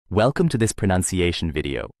Welcome to this pronunciation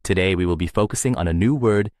video. Today we will be focusing on a new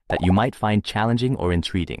word that you might find challenging or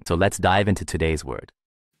intriguing. So let's dive into today's word.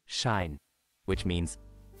 Schein, which means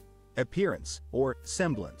appearance or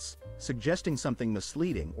semblance, suggesting something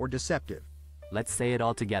misleading or deceptive. let's say it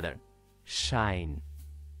all together. Schein.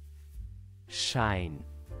 Schein.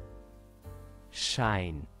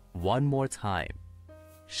 Schein. One more time.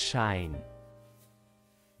 Schein.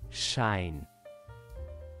 Schein.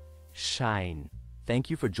 Schein. Thank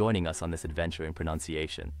you for joining us on this adventure in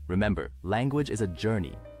pronunciation. Remember, language is a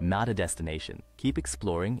journey, not a destination. Keep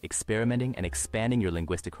exploring, experimenting, and expanding your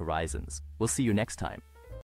linguistic horizons. We'll see you next time.